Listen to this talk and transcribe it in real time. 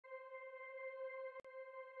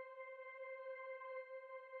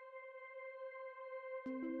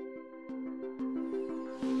Hello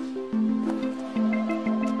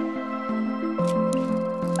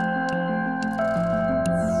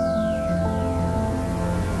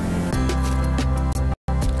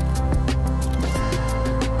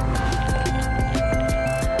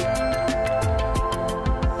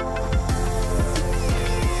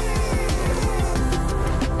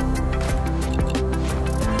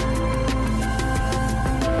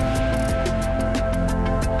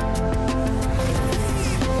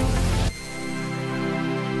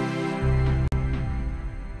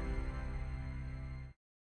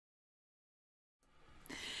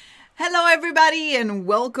everybody and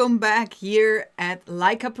welcome back here at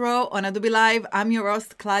Like a Pro on Adobe Live. I'm your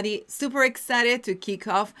host Kladi, super excited to kick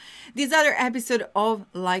off this other episode of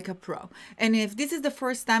Like a Pro. And if this is the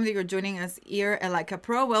first time that you're joining us here at Like a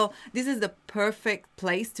Pro, well, this is the perfect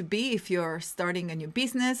place to be if you're starting a new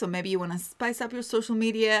business, or maybe you want to spice up your social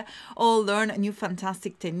media or learn new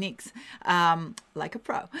fantastic techniques like a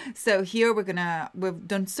pro. So here we've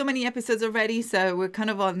done so many episodes already, so we're kind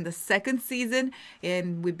of on the second season,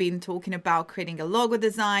 and we've been talking about creating a logo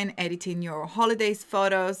design, editing your holidays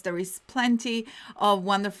photos. There is plenty of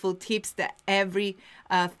wonderful tips that every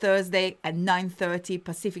Thursday at 9:30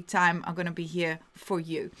 Pacific time are going to be here for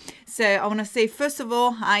you. So I want to say, first of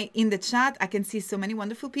all, hi in the chat. I can see so many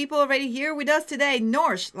wonderful people already here with us today.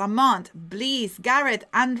 Norsh, Lamont, Blease, Garrett,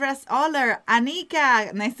 Andres Oller,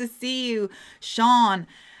 Anika, nice to see you. Sean,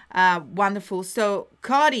 wonderful. So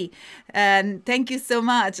Cody, and thank you so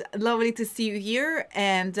much. Lovely to see you here,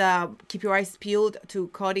 and keep your eyes peeled to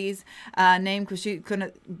Cody's name, because she's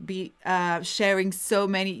gonna be sharing so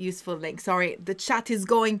many useful links. Sorry, the chat is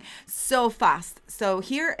going so fast. So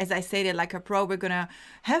here, as I stated, Like a Pro, we're gonna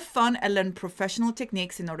have fun and learn professional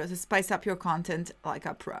techniques in order to spice up your content like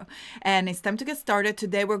a pro. And it's time to get started.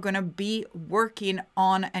 Today we're gonna be working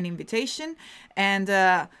on an invitation, and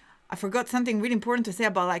I forgot something really important to say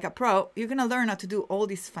about Like a Pro. You're going to learn how to do all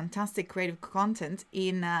this fantastic creative content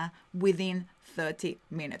in within 30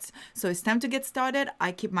 minutes. So it's time to get started.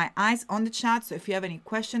 I keep my eyes on the chat, so if you have any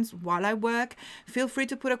questions while I work, feel free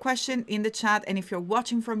to put a question in the chat. And if you're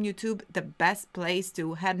watching from YouTube, the best place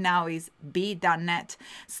to head now is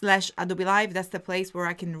b.net/Adobe Live. That's the place where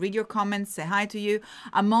I can read your comments, say hi to you.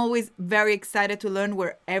 I'm always very excited to learn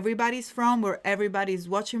where everybody's from, where everybody's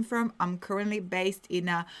watching from. I'm currently based in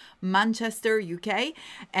Manchester, UK,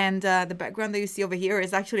 and the background that you see over here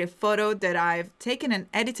is actually a photo that I've taken and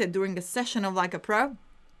edited during a session of Like a Pro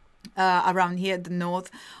around here at the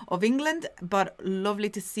north of England. But lovely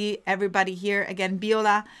to see everybody here again.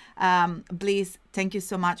 Biola, please, thank you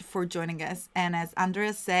so much for joining us, and as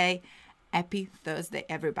Andrea say, happy Thursday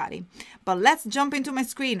everybody. But let's jump into my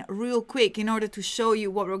screen real quick in order to show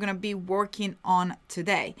you what we're going to be working on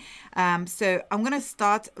today. So I'm going to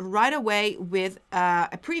start right away with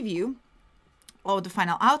a preview of the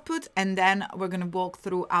final output, and then we're going to walk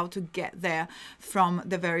through how to get there from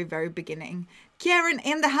the very beginning. Karen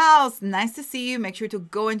in the house, nice to see you. Make sure to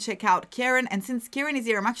go and check out Karen. And since Karen is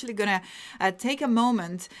here, I'm actually going to take a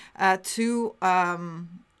moment to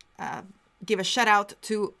give a shout out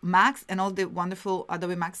to Max and all the wonderful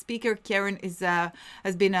Adobe Max speaker. Karen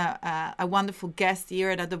has been a wonderful guest here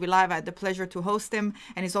at Adobe Live. I had the pleasure to host him,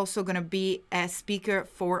 and he's also going to be a speaker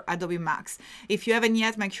for Adobe Max. If you haven't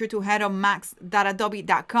yet, make sure to head on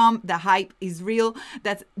max.adobe.com. The hype is real.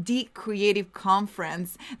 That's the creative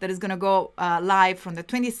conference that is going to go live from the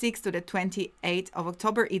 26th to the 28th of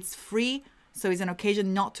October. It's free, so it's an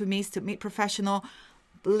occasion not to miss, to meet professional,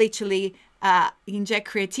 literally inject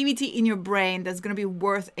creativity in your brain that's going to be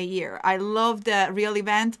worth a year. I love the real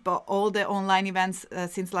event, but all the online events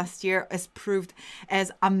since last year has proved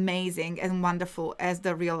as amazing and wonderful as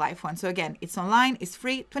the real life one. So again, it's online, it's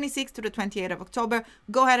free, 26th to the 28th of October.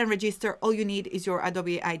 Go ahead and register. All you need is your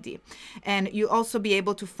Adobe ID. And you also be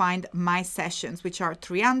able to find my sessions, which are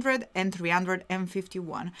 300 and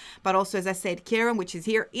 351. But also, as I said, Karen, which is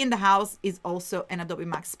here in the house, is also an Adobe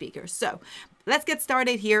Max speaker. So let's get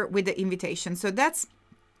started here with the invitation. So that's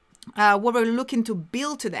what we're looking to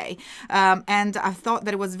build today. And I thought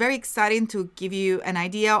that it was very exciting to give you an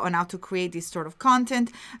idea on how to create this sort of content,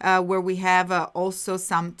 where we have also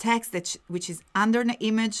some text which is under the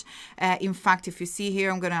image. In fact, if you see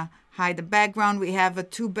here, I'm going to hide the background. We have a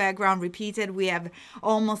two background repeated. We have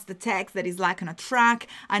almost the text that is like on a track.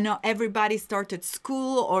 I know everybody started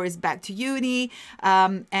school or is back to uni.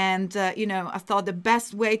 You know, I thought the best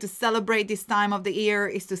way to celebrate this time of the year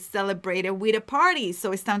is to celebrate it with a party.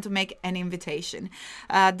 So it's time to make an invitation.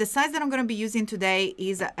 The size that I'm going to be using today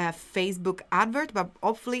is a Facebook advert, but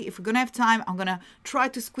hopefully if we're going to have time, I'm going to try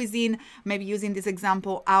to squeeze in, maybe using this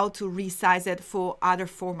example, how to resize it for other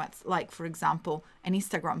formats, like for example, an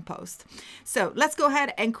Instagram post. So let's go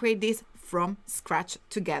ahead and create this from scratch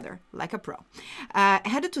together like a pro.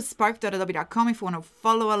 Head to spark.adobe.com if you want to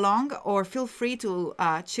follow along, or feel free to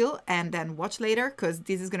chill and then watch later, because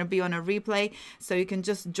this is going to be on a replay. So you can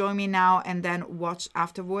just join me now and then watch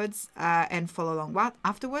afterwards and follow along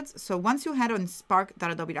afterwards. So once you head on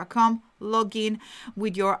spark.adobe.com, log in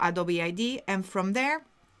with your Adobe ID, and from there,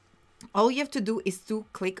 all you have to do is to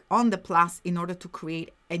click on the plus in order to create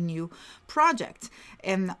a new project.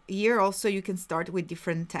 And here also you can start with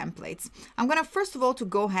different templates. I'm going to first of all to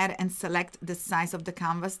go ahead and select the size of the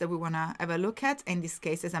canvas that we want to have a look at. In this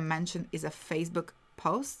case, as I mentioned, is a Facebook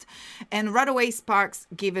post. And right away, Sparks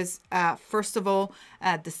give us, first of all,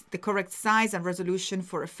 the correct size and resolution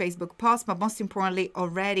for a Facebook post, but most importantly,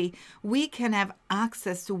 already we can have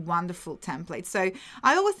access to wonderful templates. So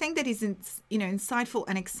I always think that it's insightful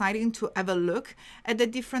and exciting to have a look at the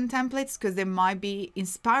different templates, because they might be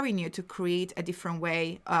inspiring you to create a different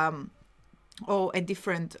way or a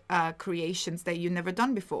different creations that you've never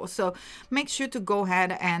done before. So make sure to go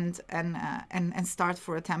ahead and start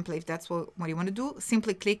for a template. If that's what you want to do,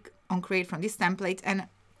 simply click on create from this template, and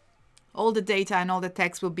all the data and all the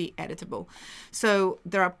text will be editable. So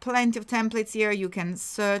there are plenty of templates here. You can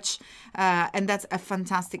search, and that's a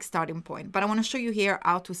fantastic starting point. But I want to show you here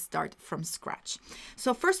how to start from scratch.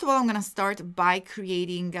 So first of all, I'm going to start by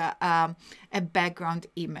creating a background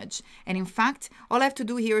image. And in fact, all I have to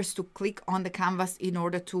do here is to click on the canvas in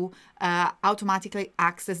order to automatically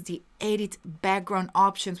access the edit background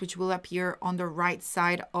options, which will appear on the right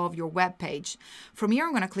side of your web page. From here,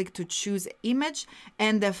 I'm going to click to choose image,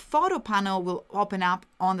 and the photo panel will open up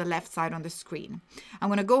on the left side on the screen. I'm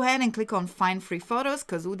going to go ahead and click on find free photos,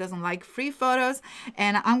 because who doesn't like free photos?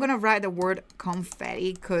 And I'm going to write the word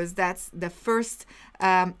confetti, because that's the first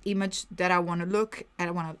image that I want to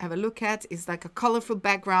have a look at. Is like a colorful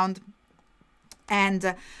background,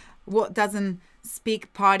 and what doesn't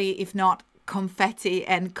speak party if not confetti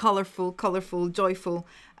and colorful, joyful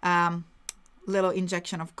little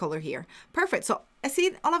injection of color here. Perfect. So I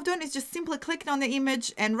see all I've done is just simply clicked on the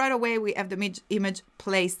image, and right away we have the image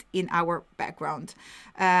placed in our background.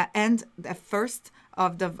 And the first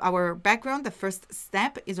of our background, the first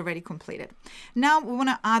step is already completed. Now we want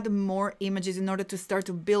to add more images in order to start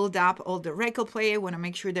to build up all the record player. We want to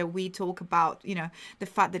make sure that we talk about, the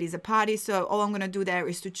fact that it's a party. So all I'm going to do there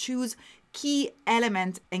is to choose key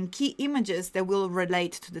element and key images that will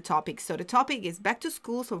relate to the topic. So the topic is back to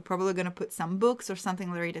school, so we're probably going to put some books or something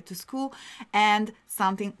related to school, and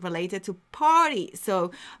something related to party.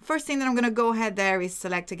 So first thing that I'm going to go ahead there is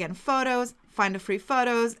select again photos, find the free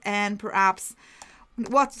photos, and perhaps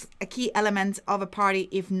what's a key element of a party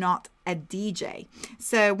if not a DJ.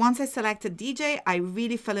 So once I select a DJ, I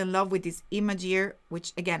really fell in love with this image here,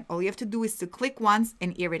 which again, all you have to do is to click once,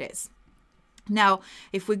 and here it is. Now,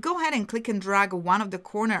 if we go ahead and click and drag one of the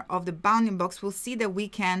corner of the bounding box, we'll see that we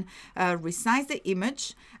can resize the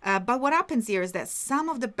image. But what happens here is that some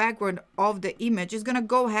of the background of the image is going to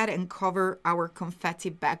go ahead and cover our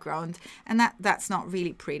confetti background. And that's not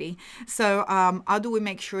really pretty. So how do we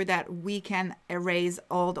make sure that we can erase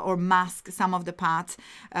all or mask some of the part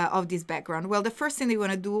of this background? Well, the first thing that you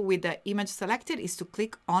want to do with the image selected is to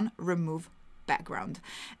click on remove background,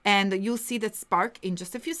 and you'll see that Spark in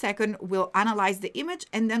just a few seconds will analyze the image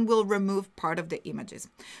and then will remove part of the images.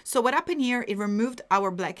 So what happened here, it removed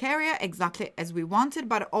our black area exactly as we wanted,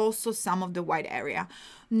 but also some of the white area.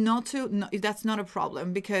 That's not a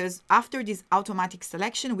problem, because after this automatic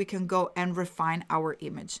selection, we can go and refine our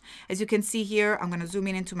image. As you can see here, I'm going to zoom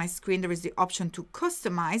in into my screen. There is the option to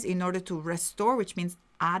customize in order to restore, which means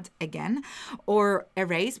add again, or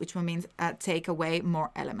erase, which means take away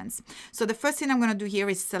more elements. So the first thing I'm going to do here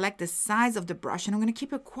is select the size of the brush, and I'm going to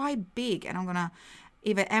keep it quite big, and I'm going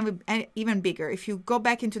to even bigger. If you go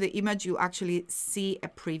back into the image, you actually see a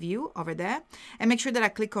preview over there, and make sure that I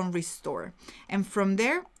click on restore. And from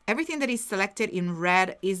there, everything that is selected in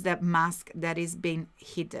red is the mask that is being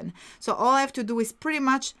hidden. So all I have to do is pretty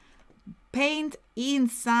much paint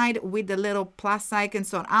inside with the little plus icon.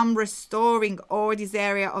 So I'm restoring all this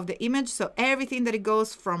area of the image. So everything that it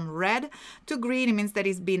goes from red to green, it means that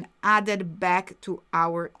it's been added back to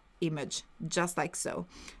our image, just like so.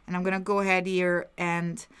 And I'm going to go ahead here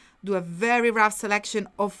and do a very rough selection.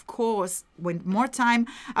 Of course, with more time,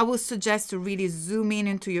 I will suggest to really zoom in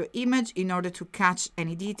into your image in order to catch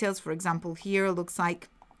any details. For example, here it looks like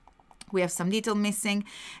we have some detail missing.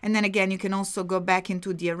 And then again, you can also go back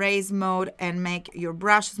into the erase mode and make your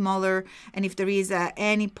brush smaller. And if there is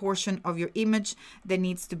any portion of your image that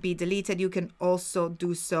needs to be deleted, you can also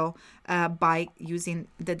do so by using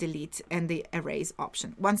the delete and the erase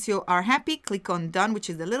option. Once you are happy, click on done, which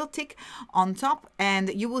is the little tick on top,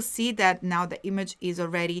 and you will see that now the image is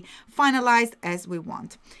already finalized as we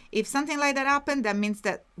want. If something like that happened, that means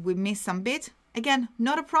that we missed some bit. Again,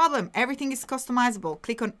 not a problem. Everything is customizable.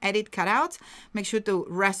 Click on Edit Cutout. Make sure to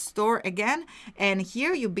restore again. And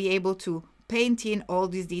here you'll be able to paint in all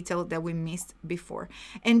these details that we missed before.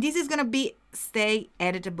 And this is going to stay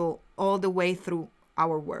editable all the way through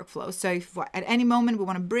our workflow. So if at any moment we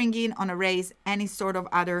want to bring in on erase any sort of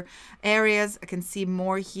other areas, I can see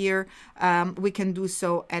more here, we can do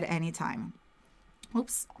so at any time.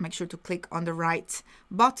 Oops, make sure to click on the right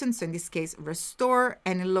button. So in this case, restore,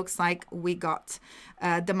 and it looks like we got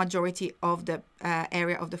the majority of the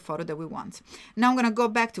area of the photo that we want. Now I'm going to go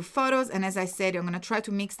back to photos. And as I said, I'm going to try to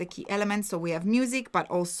mix the key elements. So we have music, but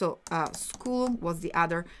also school was the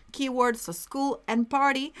other keyword. So school and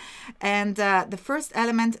party. And the first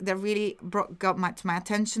element that really got to my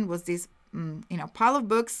attention was this pile of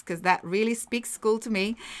books, because that really speaks school to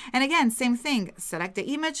me. And again, same thing, select the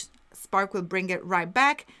image, Spark will bring it right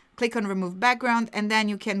back, click on remove background, and then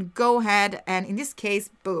you can go ahead and in this case,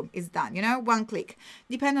 boom, it's done, one click,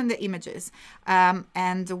 depend on the images.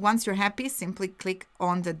 And once you're happy, simply click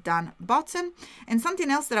on the done button. And something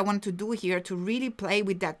else that I want to do here to really play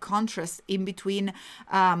with that contrast in between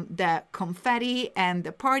the confetti and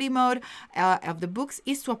the party mode of the books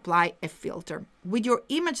is to apply a filter. With your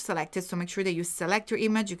image selected, so make sure that you select your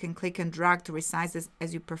image. You can click and drag to resize this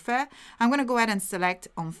as you prefer. I'm going to go ahead and select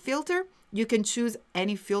on filter. You can choose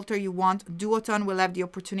any filter you want. Duotone will have the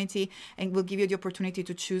opportunity and will give you the opportunity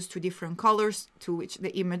to choose 2 different colors to which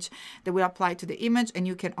the image that will apply to the image. And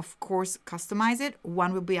you can, of course, customize it.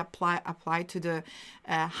 One will be applied to the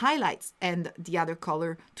highlights and the other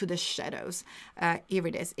color to the shadows. Here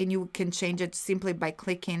it is. And you can change it simply by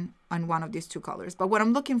clicking on one of these 2 colors. But what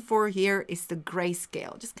I'm looking for here is the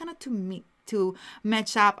grayscale, just kind of to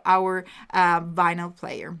match up our vinyl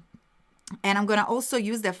player. And I'm going to also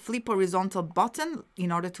use the flip horizontal button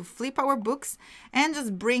in order to flip our books and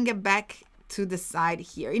just bring it back to the side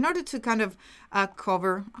here in order to kind of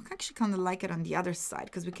cover. I actually kind of like it on the other side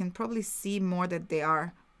because we can probably see more that they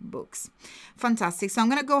are books. Fantastic. So I'm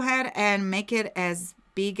going to go ahead and make it as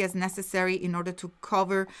big as necessary in order to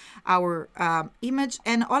cover our image.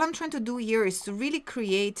 And all I'm trying to do here is to really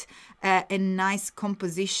create a nice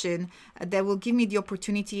composition that will give me the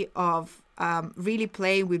opportunity of really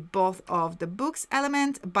play with both of the books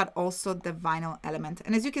element, but also the vinyl element.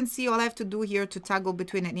 And as you can see, all I have to do here to toggle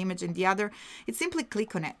between an image and the other, it's simply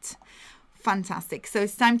click on it. Fantastic. So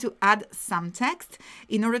it's time to add some text.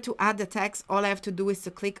 In order to add the text, all I have to do is to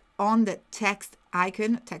click on the text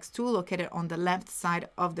icon, text tool located on the left side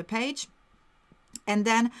of the page. And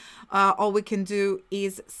then all we can do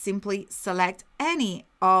is simply select any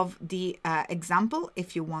of the example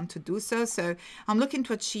if you want to do so. So I'm looking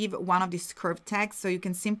to achieve one of these curved text. So you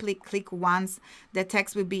can simply click once, the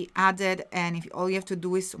text will be added. And if all you have to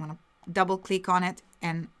do is double click on it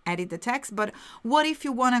and edit the text. But what if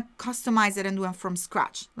you want to customize it and do it from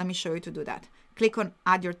scratch? Let me show you to do that. Click on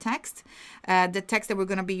add your text. The text that we're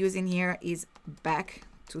going to be using here is back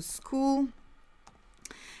to school.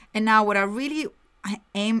 And now what I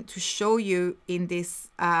aim to show you in this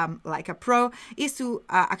like a pro is to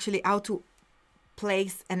actually how to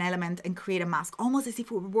place an element and create a mask, almost as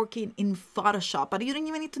if we were working in Photoshop, but you don't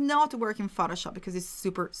even need to know how to work in Photoshop because it's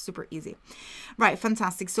super, super easy. Right,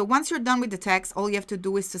 fantastic. So once you're done with the text, all you have to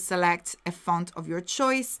do is to select a font of your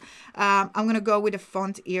choice. I'm going to go with a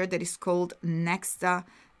font here that is called Nexta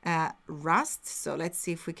Rust. So let's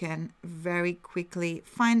see if we can very quickly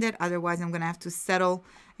find it. Otherwise, I'm going to have to settle.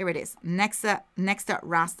 Here it is, Nexta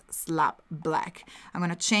Rust Slab Black. I'm going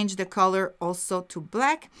to change the color also to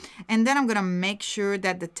black. And then I'm going to make sure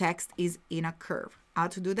that the text is in a curve. How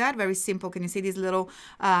to do that? Very simple. Can you see this little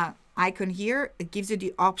icon here? It gives you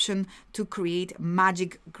the option to create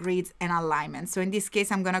magic grids and alignment. So in this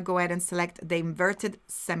case, I'm going to go ahead and select the inverted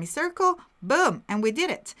semicircle. Boom, and we did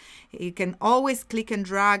it. You can always click and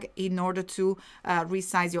drag in order to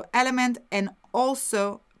resize your element and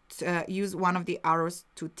also use one of the arrows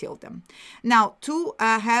to tilt them. Now, to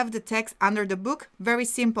have the text under the book, very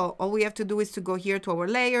simple. All we have to do is to go here to our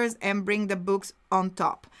layers and bring the books on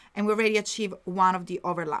top. And we already achieve one of the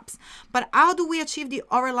overlaps. But how do we achieve the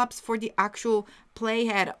overlaps for the actual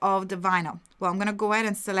playhead of the vinyl? Well, I'm going to go ahead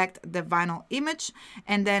and select the vinyl image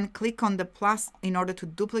and then click on the plus in order to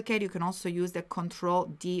duplicate. You can also use the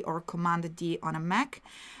Control D or Command D on a Mac.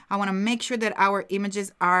 I want to make sure that our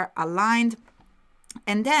images are aligned.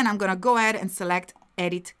 And then I'm going to go ahead and select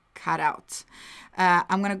Edit Cutout.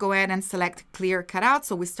 I'm going to go ahead and select Clear Cutout.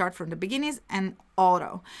 So we start from the beginnings and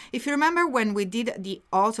Auto. If you remember when we did the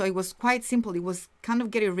Auto, it was quite simple. It was kind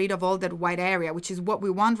of getting rid of all that white area, which is what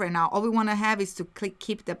we want right now. All we want to have is to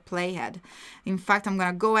keep the playhead. In fact, I'm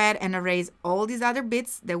going to go ahead and erase all these other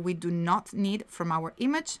bits that we do not need from our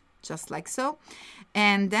image, just like so.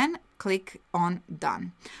 And then click on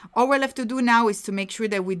Done. All we're left to do now is to make sure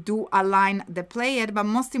that we do align the playhead, but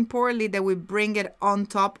most importantly that we bring it on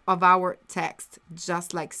top of our text,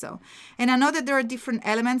 just like so. And I know that there are different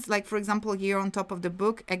elements, like for example here on top of the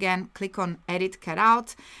book, again, click on Edit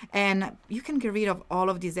Cutout, and you can get rid of all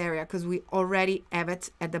of this area because we already have it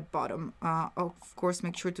at the bottom. Of course,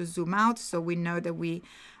 make sure to zoom out so we know that we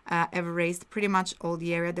have erased pretty much all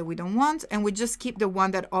the area that we don't want, and we just keep the one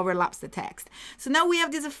that overlaps the text. So now we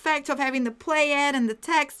have this effect of having the playhead and the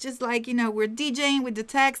text, just like, you know, we're DJing with the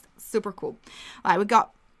text. Super cool. All right, we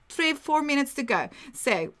got 3-4 minutes to go.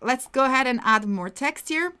 So let's go ahead and add more text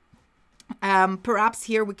here. Perhaps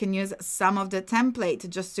here we can use some of the template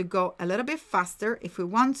just to go a little bit faster if we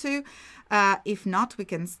want to. If not, we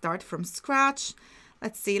can start from scratch.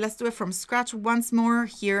 Let's see, let's do it from scratch once more.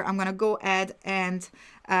 Here, I'm going to go ahead and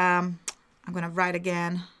I'm going to write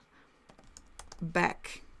again,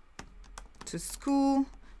 back to school.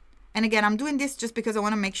 And again, I'm doing this just because I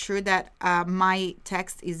want to make sure that my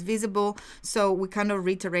text is visible. So we kind of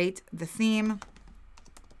reiterate the theme.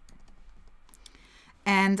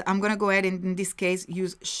 And I'm going to go ahead and in this case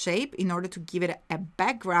use shape in order to give it a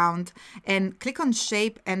background, and click on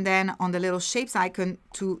shape and then on the little shapes icon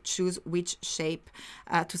to choose which shape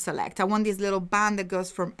to select. I want this little band that goes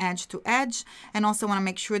from edge to edge, and also want to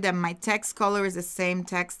make sure that my text color is the same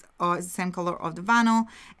text or is the same color of the vinyl.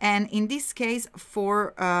 And in this case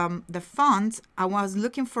for the font, I was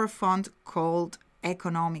looking for a font called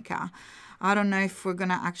Economica. I don't know if we're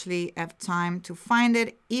gonna actually have time to find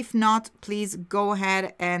it. If not, please go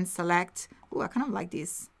ahead and select. Oh, I kind of like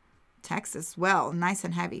this text as well, nice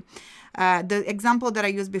and heavy. The example that I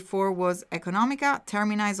used before was Economica.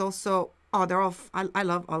 Termina is also, oh, they're all, I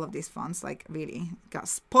love all of these fonts, like really got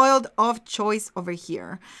spoiled of choice over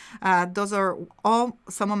here. Those are all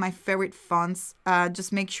some of my favorite fonts.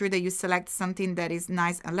 Just make sure that you select something that is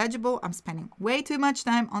nice and legible. I'm spending way too much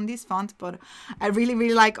time on this font, but I really,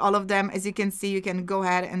 really like all of them. As you can see, you can go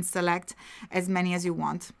ahead and select as many as you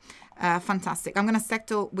want. Fantastic. I'm going to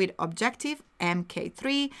settle with Objective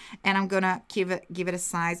MK3, and I'm going to give it a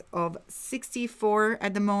size of 64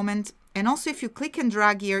 at the moment. And also, if you click and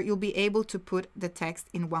drag here, you'll be able to put the text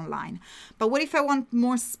in one line. But what if I want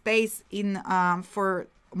more space in for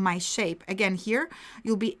my shape? Again, here,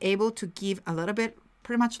 you'll be able to give a little bit,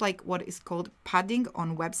 pretty much like what is called padding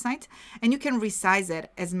on website. And you can resize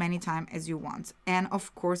it as many times as you want. And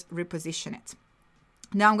of course, reposition it.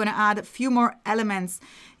 Now I'm going to add a few more elements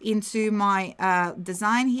into my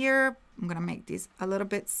design here. I'm going to make this a little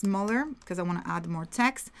bit smaller because I want to add more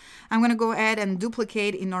text. I'm going to go ahead and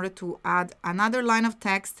duplicate in order to add another line of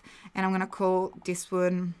text. And I'm going to call this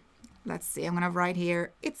one, let's see, I'm going to write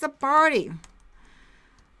here, it's a party.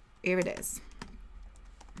 Here it is.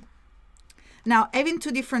 Now, having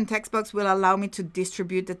two different text boxes will allow me to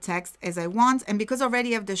distribute the text as I want. And because I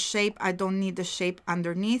already have the shape, I don't need the shape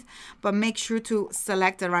underneath. But make sure to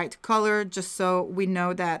select the right color just so we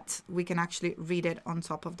know that we can actually read it on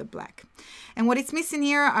top of the black. And what it's missing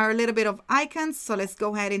here are a little bit of icons. So let's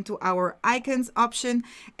go ahead into our icons option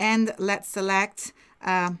and let's select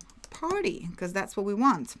party because that's what we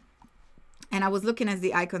want. And I was looking at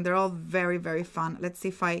the icon. They're all very, very fun. Let's see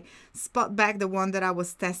if I spot back the one that I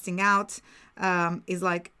was testing out. Is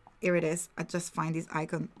like, here it is. I just find this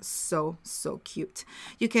icon so, so cute.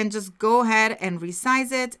 You can just go ahead and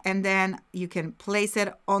resize it. And then you can place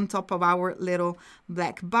it on top of our little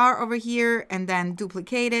black bar over here. And then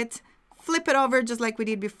duplicate it. Flip it over just like we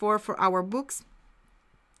did before for our books.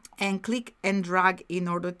 And click and drag in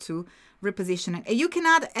order to reposition it. And you can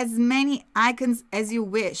add as many icons as you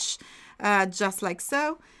wish. Just like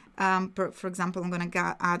so. For example, I'm going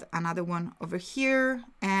to add another one over here,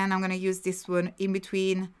 and I'm going to use this one in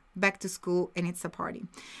between back to school, and it's a party.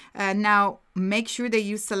 Now, make sure that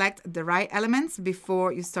you select the right elements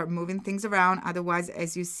before you start moving things around. Otherwise,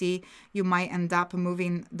 as you see, you might end up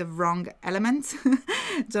moving the wrong elements,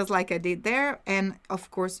 just like I did there. And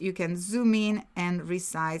of course, you can zoom in and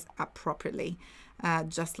resize appropriately,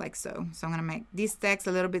 just like so. So I'm going to make this text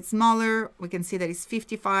a little bit smaller. We can see that it's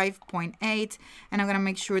 55.8, and I'm going to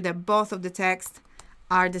make sure that both of the text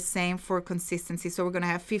are the same for consistency. So we're going to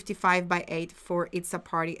have 55 by 8 for It's a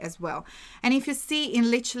Party as well. And if you see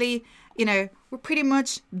in literally, you know, we're pretty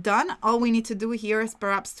much done. All we need to do here is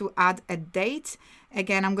perhaps to add a date.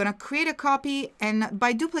 Again, I'm going to create a copy, and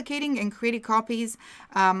by duplicating and creating copies,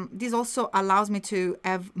 this also allows me to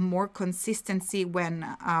have more consistency when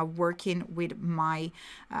working with my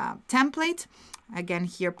template. Again,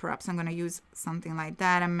 here, perhaps I'm going to use something like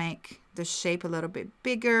that and make the shape a little bit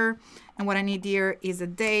bigger. And what I need here is a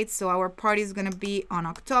date. So our party is going to be on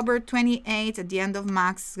October 28th at the end of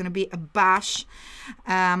Max. It's going to be a bash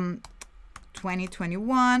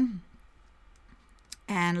 2021.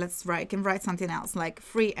 And let's write, I can write something else like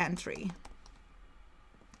free entry.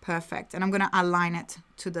 Perfect. And I'm going to align it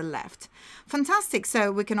to the left. Fantastic.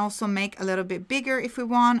 So we can also make a little bit bigger if we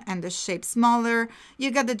want, and the shape smaller.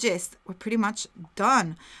 You got the gist. We're pretty much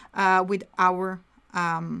done with our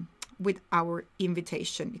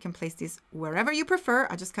invitation. You can place this wherever you prefer.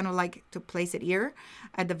 I just kind of like to place it here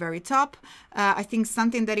at the very top. I think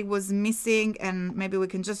something that it was missing, and maybe we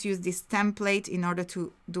can just use this template in order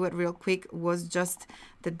to do it real quick, was just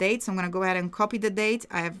the date. So I'm going to go ahead and copy the date.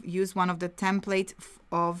 I have used one of the templates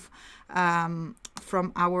of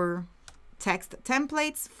from our text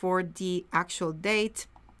templates for the actual date.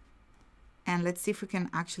 And let's see if we can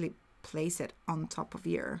actually place it on top of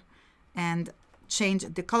here and change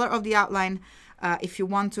the color of the outline. If you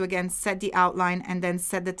want to, again, set the outline and then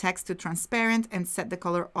set the text to transparent and set the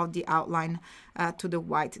color of the outline to the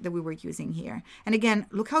white that we were using here. And again,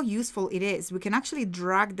 look how useful it is. We can actually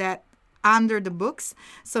drag that under the books.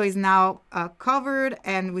 So it's now covered,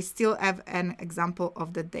 and we still have an example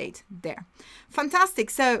of the date there. Fantastic.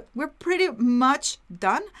 So we're pretty much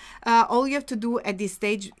done. All you have to do at this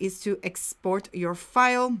stage is to export your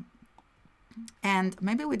file. And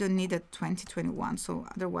maybe we don't need a 2021, so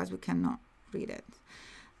otherwise we cannot read it.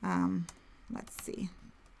 Let's see.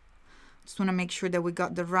 Just want to make sure that we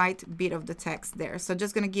got the right bit of the text there. So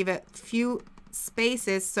just going to give it a few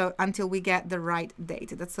spaces so until we get the right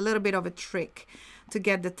date. That's a little bit of a trick to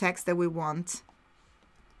get the text that we want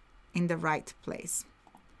in the right place.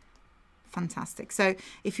 Fantastic. So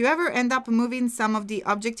if you ever end up moving some of the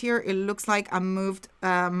object here, it looks like I moved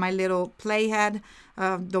my little playhead.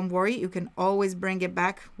 Don't worry, you can always bring it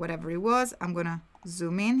back, whatever it was. I'm going to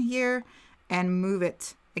zoom in here and move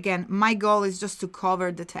it. Again, my goal is just to cover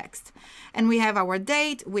the text. And we have our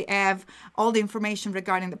date. We have all the information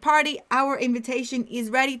regarding the party. Our invitation is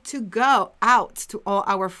ready to go out to all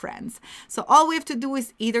our friends. So all we have to do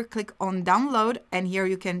is either click on download, and here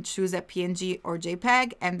you can choose a PNG or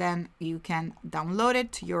JPEG, and then you can download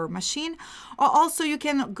it to your machine. Or also you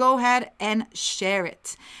can go ahead and share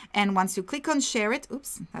it. And once you click on share it,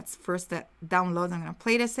 oops, that's first the download. I'm going to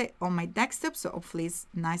play this on my desktop, so hopefully it's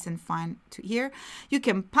nice and fine to hear. You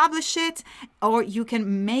can publish it, or you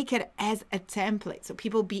can make it as a template so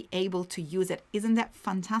people be able to use it. Isn't that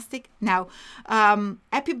fantastic? Now,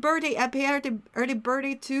 happy birthday, happy early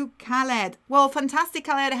birthday to Khaled. Well, fantastic,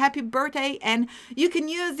 Khaled, happy birthday. And you can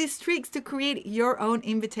use these tricks to create your own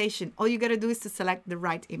invitation. All you got to do is to select the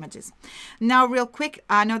right images. Now, real quick,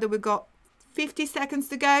 I know that we got 50 seconds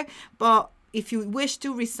to go, but if you wish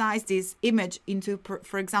to resize this image into,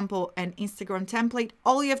 for example, an Instagram template,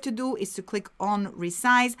 all you have to do is to click on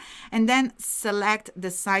resize and then select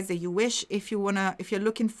the size that you wish. If you're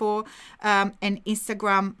looking for an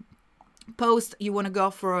Instagram post, you want to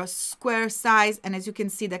go for a square size, and as you can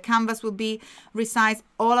see, the canvas will be resized.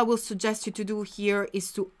 All I will suggest you to do here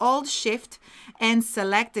is to Alt Shift and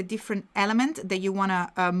select a different element that you want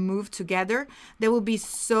to move together. That will be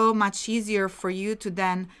so much easier for you to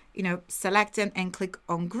then, you know, select it and click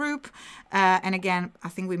on group. And again, I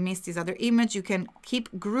think we missed this other image. You can keep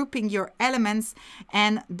grouping your elements,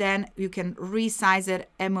 and then you can resize it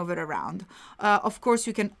and move it around. Of course,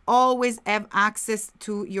 you can always have access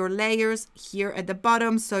to your layers here at the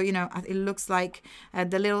bottom. So, you know, it looks like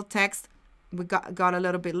the little text we got a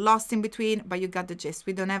little bit lost in between, but you got the gist.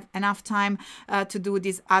 We don't have enough time to do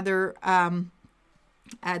these other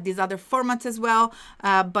formats as well,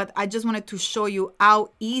 but I just wanted to show you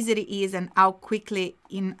how easy it is and how quickly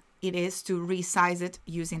in it is to resize it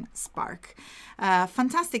using Spark.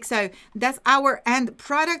 Fantastic. So that's our end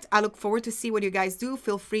product. I look forward to see what you guys do.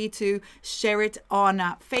 Feel free to share it on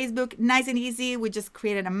Facebook. Nice and easy. We just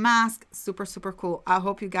created a mask. Super, super cool. I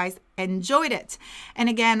hope you guys enjoyed it. And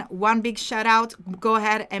again, one big shout out. Go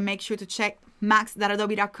ahead and make sure to check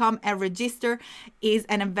max.adobe.com and register. Is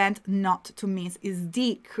an event not to miss. Is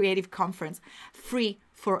the creative conference, free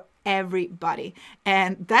for everybody,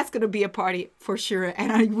 and that's going to be a party for sure,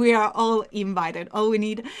 and we are all invited. All we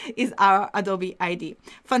need is our Adobe ID.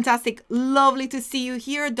 Fantastic. Lovely to see you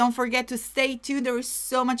here. Don't forget to stay tuned. There is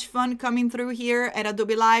so much fun coming through here at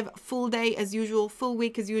Adobe Live. Full day as usual, full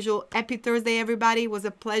week as usual. Happy Thursday, everybody. It was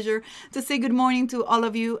a pleasure to say good morning to all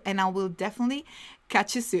of you, and I will definitely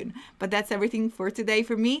catch you soon. But that's everything for today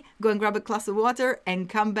for me. Go and grab a glass of water and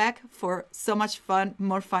come back for so much fun,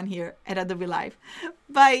 more fun here at Adobe Live.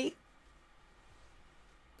 Bye.